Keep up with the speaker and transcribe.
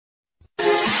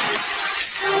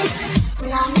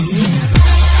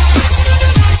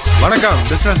வணக்கம்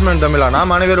பிசினஸ்மேன் தமிழா.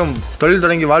 நாம் அனைவரும் தொழில்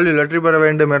தொடங்கி வாழ்வில் வெற்றி பெற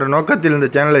வேண்டும் என்ற நோக்கத்தில் இந்த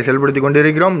சேனலை செயல்படுத்தி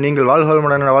கொண்டிருக்கிறோம். நீங்கள்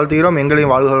வாழ்வுகளுடன் வாழ்த்துகிறோம்,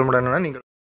 எங்களையும் வாழ்வுகளுடன் நீங்கள்.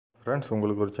 ஃப்ரெண்ட்ஸ்,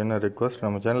 உங்களுக்கு ஒரு சின்ன ரிக்வஸ்ட்.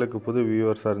 நம்ம சேனலுக்கு புது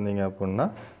வியூவர்ஸாக இருந்தீங்க அப்படின்னா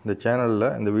இந்த சேனலில்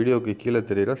இந்த வீடியோவுக்கு கீழே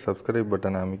தெரிகிற சப்ஸ்கிரைப்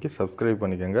பட்டனை அமைக்கி சப்ஸ்கிரைப்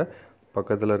பண்ணிக்கோங்க.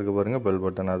 பக்கத்தில் இருக்க பாருங்கள் பெல்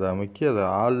பட்டன், அதை அமைக்கி அதை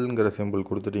ஆளுங்கிற சிம்பிள்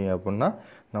கொடுத்துட்டீங்க அப்படின்னா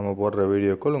நம்ம போடுற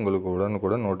வீடியோக்கள் உங்களுக்கு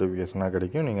உடனுக்குடன் நோட்டிஃபிகேஷனாக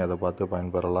கிடைக்கும். நீங்கள் அதை பார்த்து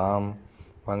பயன்பெறலாம்.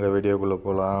 வாங்க வீடியோக்குள்ளே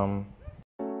போகலாம்.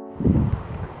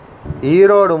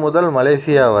 ஈரோடு முதல்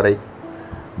மலேசியா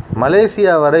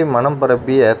வரை மனம்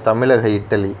பரப்பிய தமிழக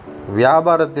இட்லி.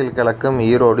 வியாபாரத்தில் கலக்கும்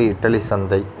ஈரோடு இட்லி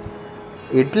சந்தை.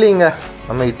 இட்லிங்க,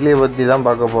 நம்ம இட்லியை பற்றி தான்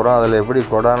பார்க்க போகிறோம். அதில் எப்படி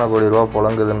கோடான கோடி ரூபா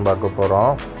புழங்குதுன்னு பார்க்க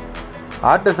போகிறோம்.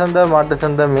 ஆட்டு சந்தை, மாட்டு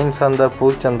சந்தை, மீன் சந்தை,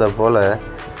 பூச்சந்தை போல்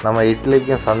நம்ம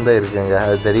இட்லிக்கும் சந்தை இருக்குங்க.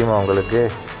 அது தெரியுமா உங்களுக்கு?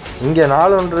 இங்கே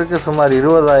நாளொன்றுக்கு சுமார்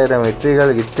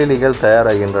 20,000 இட்லிகள்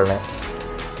தயாராகின்றன.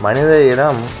 மனித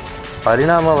இனம்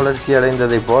பரிணாம வளர்ச்சி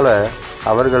அடைந்ததைப் போல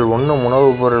அவர்கள் உண்ணும்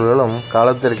உணவுப் பொருள்களும்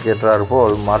காலத்திற்கேற்றாற்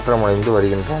போல் மாற்றமடைந்து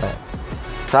வருகின்றன.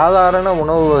 சாதாரண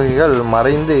உணவு வகைகள்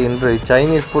மறைந்து இன்று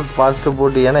சைனீஸ் ஃபுட், ஃபாஸ்ட்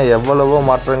ஃபுட் என எவ்வளவோ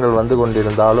மாற்றங்கள் வந்து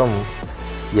கொண்டிருந்தாலும்,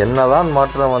 என்னதான்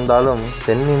மாற்றம் வந்தாலும்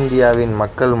தென்னிந்தியாவின்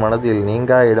மக்கள் மனதில்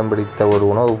நீங்கா இடம் பிடித்த ஒரு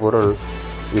உணவுப் பொருள்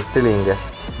இட்லிங்க.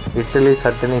 இட்லி,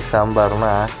 சட்னி,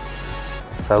 சாம்பார்னா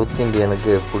சவுத்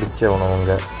இந்தியனுக்கு பிடிச்ச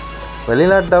உணவுங்க.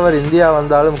 வெளிநாட்டவர் இந்தியா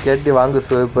வந்தாலும் கேட்டு வாங்கி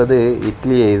சுவைப்பது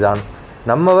இட்லியை தான்.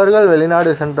 நம்மவர்கள்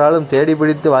வெளிநாடு சென்றாலும் தேடி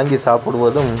பிடித்து வாங்கி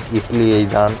சாப்பிடுவதும் இட்லியை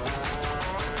தான்.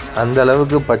 அந்த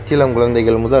அளவுக்கு பச்சிளம்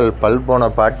குழந்தைகள் முதல் பல் போன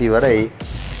பாட்டி வரை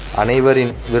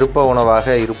அனைவரின் விருப்ப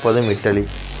உணவாக இருப்பதும் இட்லி.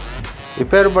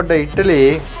 இப்பேற்பட்ட இட்லி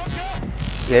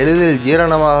எளிதில்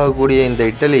ஜீரணமாகக்கூடிய இந்த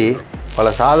இட்லி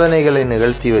பல சாதனைகளை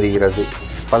நிகழ்த்தி வருகிறது.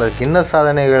 பல கிண்ண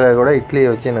சாதனைகளை கூட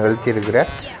இட்லியை வச்சு நிகழ்த்தி இருக்கிற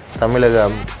தமிழக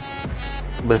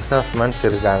பிஸ்னஸ்மேன்ஸ்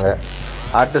இருக்காங்க.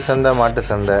 ஆட்டு சந்தை, மாட்டு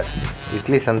சந்தை,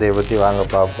 இட்லி சந்தையை பற்றி வாங்க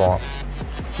பார்ப்போம்.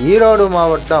 ஈரோடு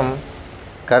மாவட்டம்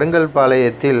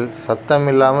கருங்கல்பாளையத்தில்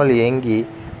சத்தமில்லாமல் இயங்கி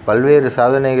பல்வேறு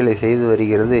சாதனைகளை செய்து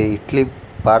வருகிறது இட்லி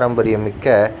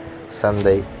பாரம்பரியமிக்க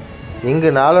சந்தை.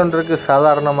 இங்கு நாளொன்றுக்கு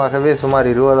சாதாரணமாகவே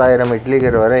சுமார் 20,000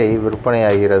 இட்லிகள் வரை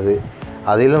விற்பனையாகிறது.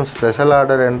 அதிலும் ஸ்பெஷல்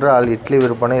ஆர்டர் என்றால் இட்லி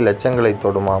விற்பனை லட்சங்களை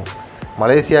தொடுமாம்.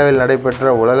 மலேசியாவில் நடைபெற்ற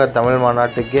உலக தமிழ்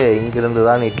மாநாட்டுக்கே இங்கிருந்து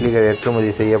தான் இட்லிகள்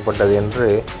ஏற்றுமதி செய்யப்பட்டது என்று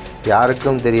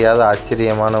யாருக்கும் தெரியாத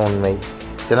ஆச்சரியமான உண்மை.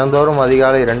 தினந்தோறும்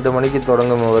அதிகாலை 2 மணிக்கு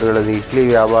தொடங்கும் இவர்களது இட்லி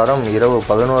வியாபாரம் இரவு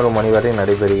 11 மணி வரை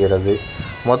நடைபெறுகிறது.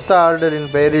 மொத்த ஆர்டரின்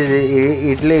பெயரில்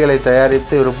இட்லிகளை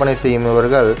தயாரித்து விற்பனை செய்யும்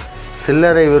இவர்கள்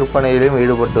சில்லறை விற்பனையிலும்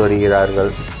ஈடுபட்டு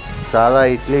வருகிறார்கள். சாதா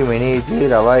இட்லி, மினி இட்லி,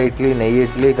 ரவா இட்லி, நெய்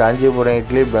இட்லி, காஞ்சிபுரம்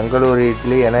இட்லி, பெங்களூரு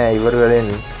இட்லி என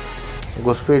இவர்களின்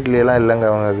குஸ்பி இட்லியெல்லாம் இல்லைங்க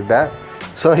அவங்கக்கிட்ட.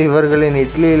 ஸோ இவர்களின்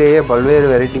இட்லியிலேயே பல்வேறு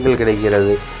வெரைட்டிகள்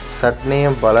கிடைக்கிறது.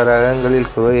 சட்னியும் பல ரகங்களில்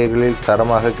சுவைகளில்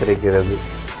தரமாக கிடைக்கிறது.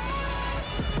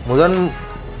 முதன்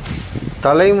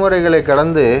தலைமுறைகளை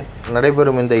கடந்து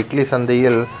நடைபெறும் இந்த இட்லி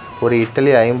சந்தையில் ஒரு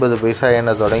இட்லி 50 பைசா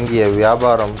என தொடங்கிய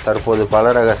வியாபாரம் தற்போது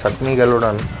பல ரக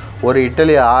சட்னிகளுடன் ஒரு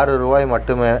இட்லி 6 ரூபாய்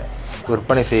மட்டுமே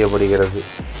விற்பனை செய்யப்படுகிறது.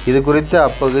 இது குறித்து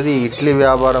அப்பகுதி இட்லி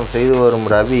வியாபாரம் செய்து வரும்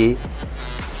ரவி,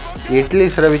 இட்லி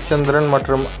ரவிச்சந்திரன்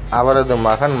மற்றும் அவரது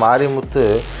மகன் மாரிமுத்து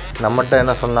நம்மகிட்ட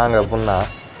என்ன சொன்னாங்க அப்படின்னா,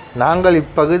 நாங்கள்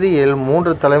இப்பகுதியில்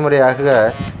 3 தலைமுறையாக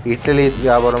இட்லி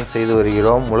வியாபாரம் செய்து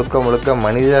வருகிறோம். முழுக்க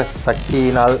மனித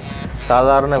சக்தியினால்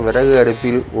சாதாரண விறகு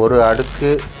அடுப்பில் ஒரு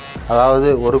அடுக்கு, அதாவது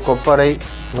ஒரு கொப்பரை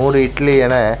 100 இட்லி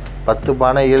என 10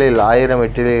 பானைகளில் 1000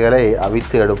 இட்லிகளை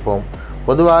அவித்து எடுப்போம்.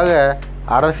 பொதுவாக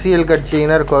அரசியல்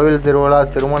கட்சியினர் கோவில் திருவிழா,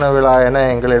 திருமண விழா என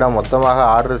எங்களிடம் மொத்தமாக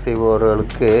ஆர்டர்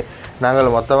செய்பவர்களுக்கு நாங்கள்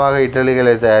மொத்தமாக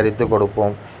இட்லிகளை தயாரித்து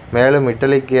கொடுப்போம். மேலும்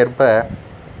இட்லிக்கு ஏற்ப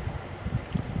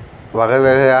வகை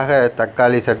வகையாக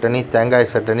தக்காளி சட்னி,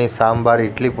 தேங்காய் சட்னி, சாம்பார்,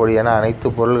 இட்லி பொடி என அனைத்து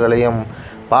பொருள்களையும்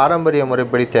பாரம்பரிய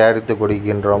முறைப்படி தயாரித்து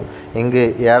கொடுக்கின்றோம். இங்கு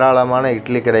ஏராளமான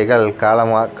இட்லி கடைகள்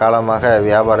காலமாக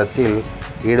வியாபாரத்தில்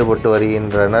ஈடுபட்டு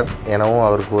வருகின்றனர் எனவும்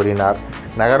அவர் கூறினார்.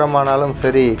 நகரமானாலும்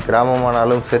சரி,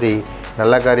 கிராமமானாலும் சரி,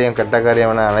 நல்ல காரியம் கெட்ட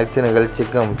காரியம் என அனைத்து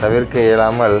நிகழ்ச்சிக்கும் தவிர்க்க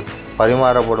இயலாமல்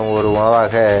பரிமாறப்படும் ஒரு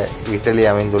உணவாக இட்லி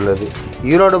அமைந்துள்ளது.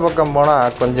 ஈரோடு பக்கம்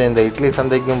போனால் கொஞ்சம் இந்த இட்லி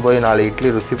சந்தைக்கும் போய் 4 இட்லி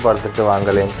ருசி பார்த்துட்டு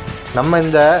வாங்கலேன். நம்ம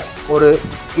இந்த ஒரு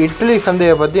இட்லி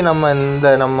சந்தையை பற்றி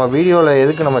நம்ம வீடியோவில்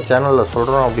எதுக்கு நம்ம சேனலில்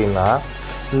சொல்கிறோம் அப்படின்னா,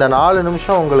 இந்த 4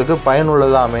 நிமிஷம் உங்களுக்கு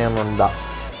பயனுள்ளதாக அமையணும் தான்.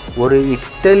 ஒரு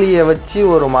இட்லியை வச்சு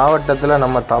ஒரு மாவட்டத்தில்,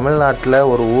 நம்ம தமிழ்நாட்டில்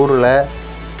ஒரு ஊரில்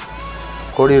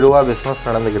கோடி ரூபா பிஸ்னஸ்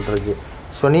நடந்துக்கிட்டு இருக்குது.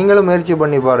 ஸோ நீங்களும் முயற்சி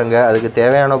பண்ணி பாருங்கள். அதுக்கு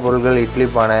தேவையான பொருட்கள் இட்லி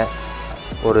பானை,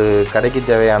 ஒரு கடைக்கு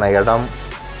தேவையான இடம்,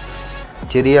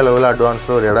 சிறிய அளவில்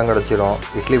அட்வான்ஸில் ஒரு இடம் கிடச்சிரும்.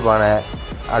 இட்லி பானை,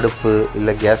 அடுப்பு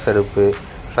இல்லை கேஸ் அடுப்பு,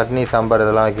 சட்னி சாம்பார்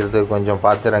இதெல்லாம் வைக்கிறதுக்கு கொஞ்சம்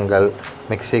பாத்திரங்கள்,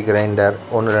 மிக்ஸி கிரைண்டர்,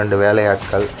 1-2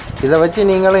 வேலையாட்கள், இதை வச்சு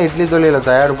நீங்களும் இட்லி தொழிலை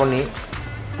தயார் பண்ணி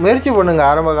முயற்சி பண்ணுங்கள்.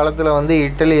 ஆரம்ப காலத்தில் வந்து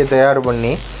இட்லியை தயார்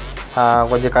பண்ணி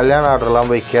கொஞ்சம் கல்யாண ஆர்டர்லாம்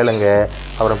போய் கேளுங்க.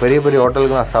 அப்புறம் பெரிய பெரிய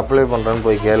ஹோட்டலுக்கு நான் சப்ளை பண்ணுறேன்னு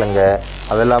போய் கேளுங்க.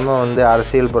 அது இல்லாமல் வந்து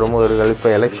அரசியல் பிரமுகர்கள், இப்போ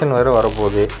எலெக்ஷன் வேறு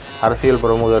வரப்போகுது, அரசியல்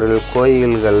பிரமுகர்கள்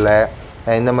கோயில்களில்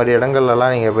இந்த மாதிரி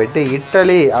இடங்கள்லாம் நீங்கள் போய்ட்டு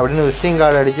இட்லி அப்படின்னு விசிட்டிங்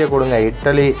கார்டு அடித்தே கொடுங்க.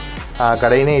 இட்லி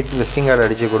கடையினே விசிட்டிங் கார்டு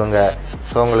அடித்து கொடுங்க.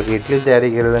 ஸோ உங்களுக்கு இட்லி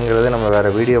தயாரிக்கிறதுங்கிறது நம்ம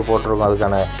வேறு வீடியோ போட்டிருக்கோம்.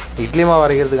 அதுக்கான இட்லி மாவு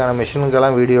அரைக்கிறதுக்கான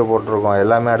மிஷினுக்கெல்லாம் வீடியோ போட்டிருக்கோம்.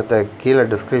 எல்லாமே அடுத்த கீழே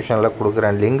டிஸ்கிரிப்ஷனில்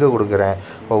கொடுக்குறேன், லிங்கு கொடுக்குறேன்.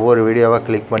 ஒவ்வொரு வீடியோவாக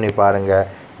கிளிக் பண்ணி பாருங்கள்.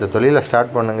 இந்த தொழிலை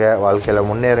ஸ்டார்ட் பண்ணுங்கள், வாழ்க்கையில்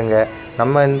முன்னேறுங்க.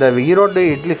 நம்ம இந்த ஈரோடு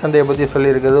இட்லி சந்தையை பற்றி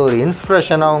சொல்லியிருக்கிறது ஒரு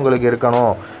இன்ஸ்பிரேஷனாக உங்களுக்கு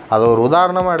இருக்கணும், அதை ஒரு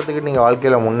உதாரணமாக எடுத்துக்கிட்டு நீங்கள்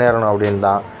வாழ்க்கையில் முன்னேறணும் அப்படின்னு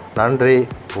தான். நன்றி,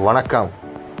 வணக்கம்.